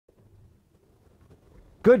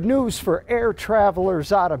Good news for air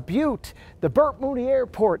travelers out of Butte. The Bert Mooney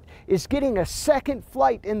Airport is getting a second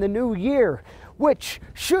flight in the new year, which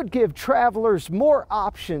should give travelers more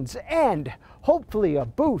options and hopefully a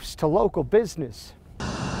boost to local business.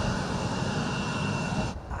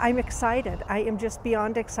 I'm excited. I am just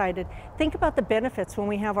beyond excited. Think about the benefits when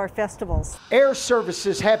we have our festivals. Air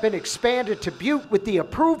services have been expanded to Butte with the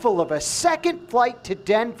approval of a second flight to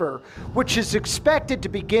Denver, which is expected to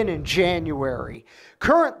begin in January.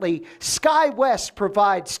 Currently, SkyWest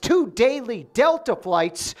provides 2 daily Delta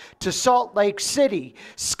flights to Salt Lake City.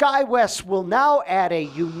 SkyWest will now add a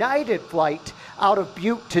United flight out of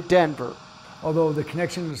Butte to Denver. Although the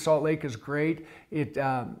connection to Salt Lake is great, it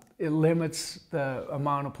limits the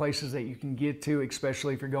amount of places that you can get to,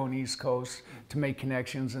 especially if you're going East Coast, to make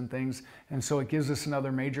connections and things. And so it gives us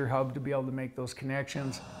another major hub to be able to make those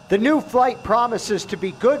connections. The new flight promises to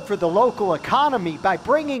be good for the local economy by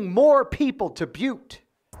bringing more people to Butte.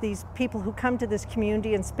 These people who come to this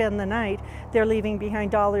community and spend the night, they're leaving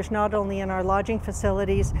behind dollars not only in our lodging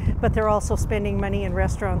facilities, but they're also spending money in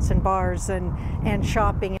restaurants and bars and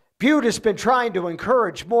shopping. Butte has been trying to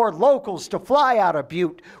encourage more locals to fly out of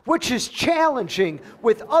Butte, which is challenging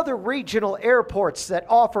with other regional airports that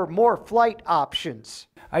offer more flight options.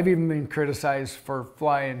 I've even been criticized for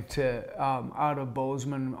flying to out of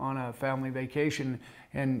Bozeman on a family vacation,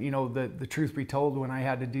 and you know, the truth be told, when I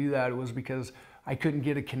had to do that, it was because I couldn't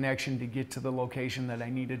get a connection to get to the location that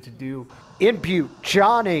I needed to do. In Butte,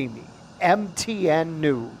 John Amy, MTN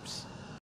News.